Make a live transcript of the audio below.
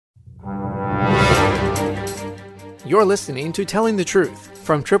You're listening to Telling the Truth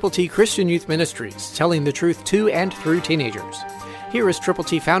from Triple T Christian Youth Ministries, telling the truth to and through teenagers. Here is Triple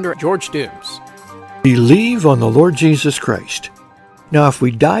T founder George Dooms. Believe on the Lord Jesus Christ. Now, if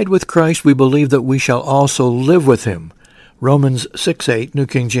we died with Christ, we believe that we shall also live with him. Romans 6:8, New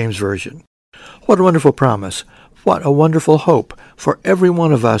King James Version. What a wonderful promise. What a wonderful hope for every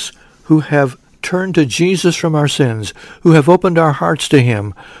one of us who have turned to Jesus from our sins, who have opened our hearts to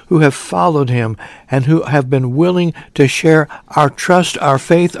him, who have followed him, and who have been willing to share our trust, our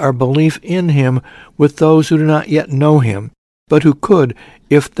faith, our belief in him with those who do not yet know him, but who could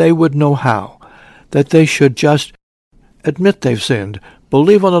if they would know how. That they should just admit they've sinned,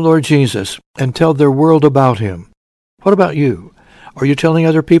 believe on the Lord Jesus, and tell their world about him. What about you? Are you telling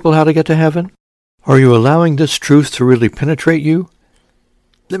other people how to get to heaven? Are you allowing this truth to really penetrate you?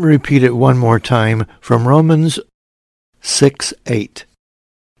 Let me repeat it one more time from Romans 6:8.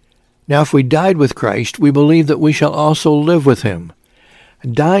 Now, if we died with Christ, we believe that we shall also live with him.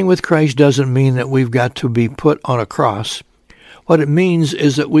 Dying with Christ doesn't mean that we've got to be put on a cross. What it means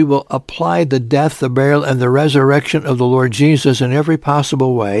is that we will apply the death, the burial, and the resurrection of the Lord Jesus in every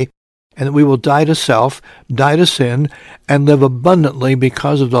possible way, and that we will die to self, die to sin, and live abundantly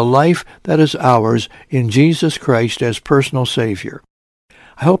because of the life that is ours in Jesus Christ as personal Savior.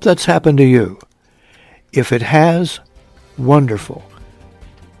 I hope that's happened to you. If it has, wonderful.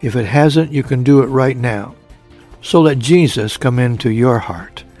 If it hasn't, you can do it right now. So let Jesus come into your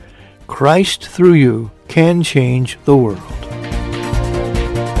heart. Christ through you can change the world.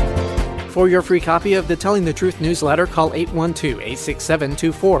 For your free copy of the Telling the Truth newsletter, call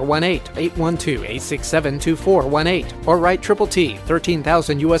 812-867-2418, 812-867-2418, or write Triple T,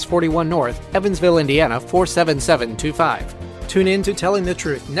 13,000 U.S. 41 North, Evansville, Indiana, 47725. Tune in to Telling the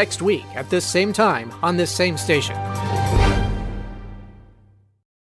Truth next week at this same time on this same station.